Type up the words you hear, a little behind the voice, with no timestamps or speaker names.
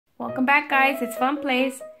Welcome back, guys. It's Fun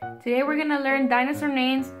Place. Today we're gonna learn dinosaur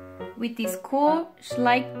names with these cool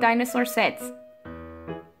Schleich dinosaur sets.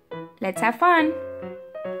 Let's have fun!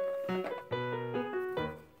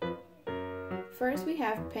 First we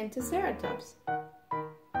have Pentaceratops.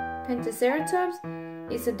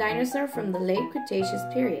 Pentaceratops is a dinosaur from the late Cretaceous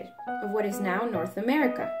period of what is now North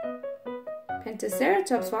America.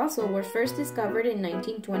 Pentaceratops fossil was first discovered in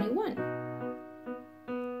 1921.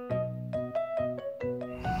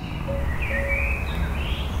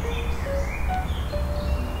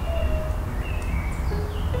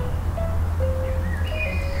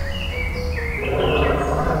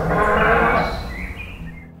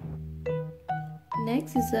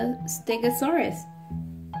 Next is a Stegosaurus.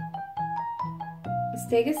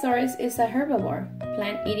 Stegosaurus is a herbivore,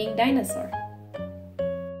 plant-eating dinosaur.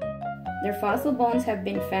 Their fossil bones have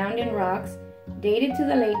been found in rocks dated to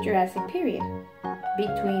the late Jurassic period,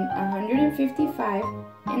 between 155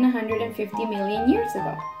 and 150 million years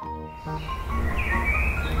ago.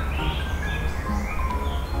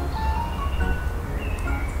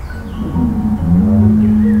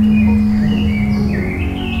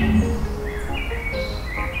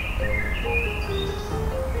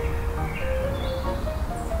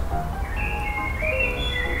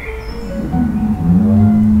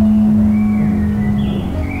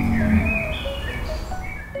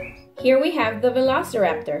 Here we have the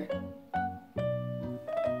Velociraptor.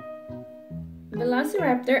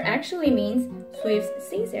 Velociraptor actually means Swift's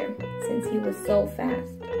Caesar, since he was so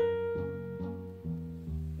fast.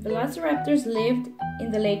 Velociraptors lived in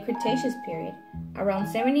the late Cretaceous period, around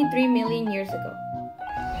 73 million years ago.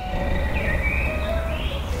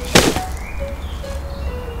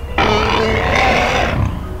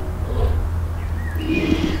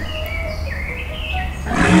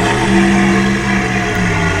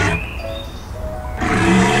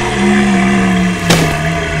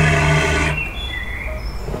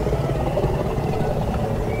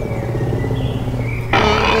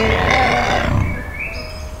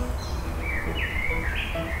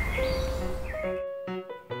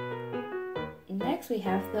 Next we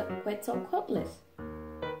have the Quetzalcoatlus.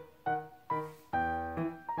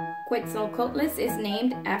 Quetzalcoatlus is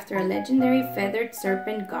named after a legendary feathered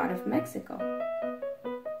serpent god of Mexico.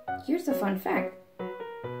 Here's a fun fact.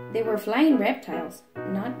 They were flying reptiles,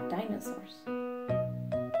 not dinosaurs.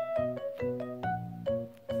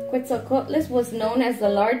 Quetzalcoatlus was known as the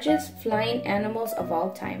largest flying animals of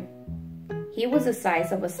all time. He was the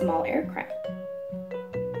size of a small aircraft.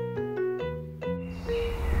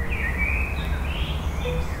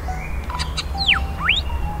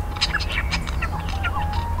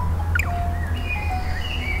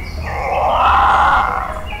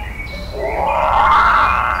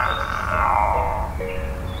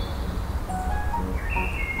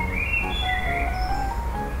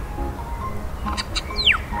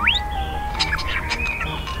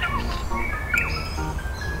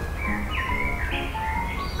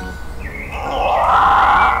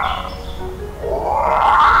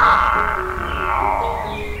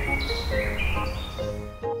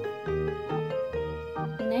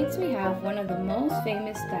 Next we have one of the most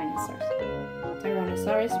famous dinosaurs,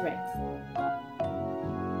 Tyrannosaurus Rex,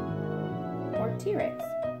 or T-Rex.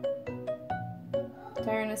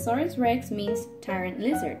 Tyrannosaurus Rex means tyrant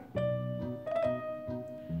lizard.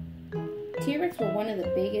 T-Rex were one of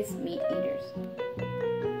the biggest meat eaters.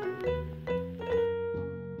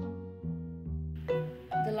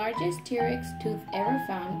 The largest T-Rex tooth ever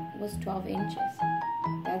found was 12 inches.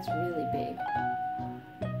 That's really big.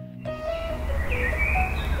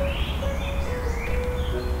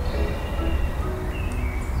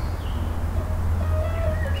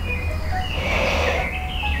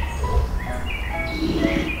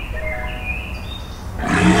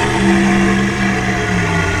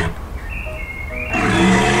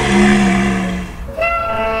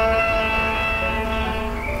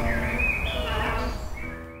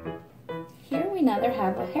 Here we now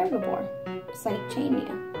have a herbivore,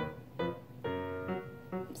 Saichania.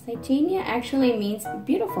 Saichania actually means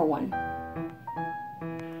beautiful one.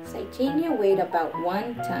 Saichania weighed about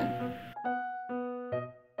 1 ton.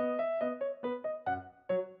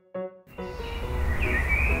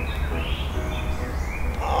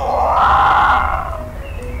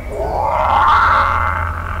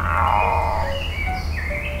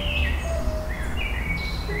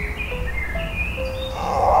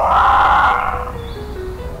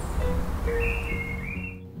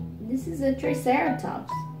 This is a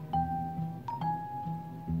Triceratops.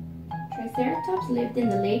 Triceratops lived in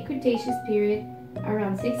the late Cretaceous period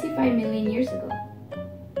around 65 million years ago.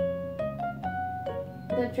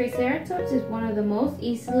 The Triceratops is one of the most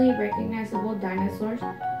easily recognizable dinosaurs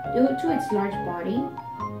due to its large body,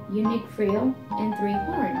 unique frill, and 3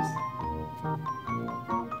 horns.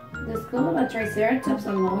 The skull of a Triceratops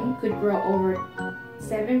alone could grow over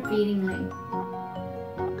 7 feet in length.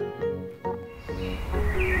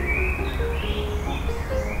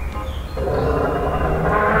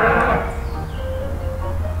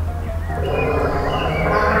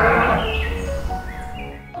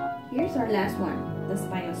 Here's our last one, the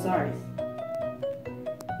Spinosaurus.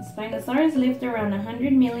 The Spinosaurus lived around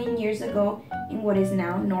 100 million years ago in what is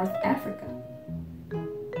now North Africa.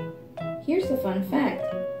 Here's a fun fact.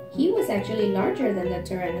 He was actually larger than the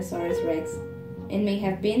Tyrannosaurus Rex and may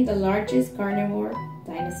have been the largest carnivore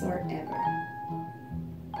dinosaur ever.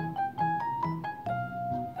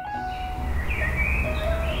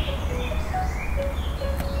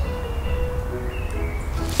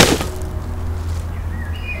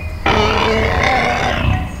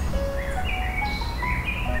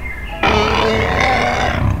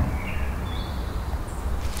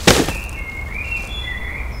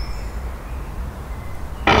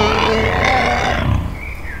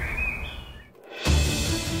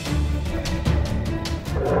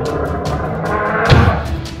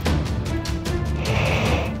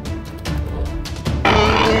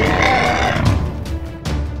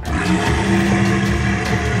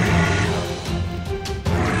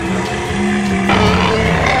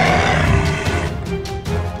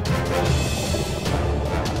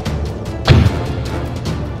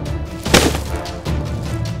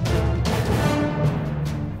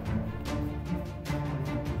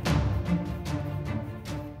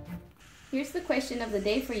 Here's the question of the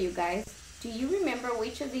day for you guys. Do you remember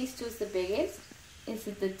which of these two is the biggest? Is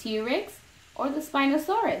it the T-Rex or the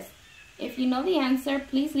Spinosaurus? If you know the answer,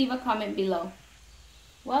 please leave a comment below.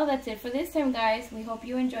 Well, that's it for this time, guys. We hope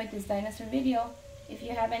you enjoyed this dinosaur video. If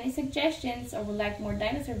you have any suggestions or would like more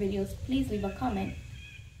dinosaur videos, please leave a comment.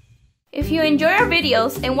 If you enjoy our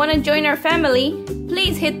videos and want to join our family,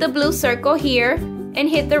 please hit the blue circle here and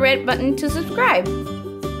hit the red button to subscribe.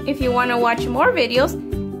 If you want to watch more videos,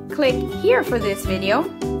 click here for this video,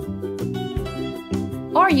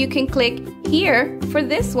 or you can click here for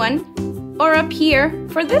this one, or up here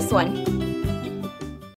for this one.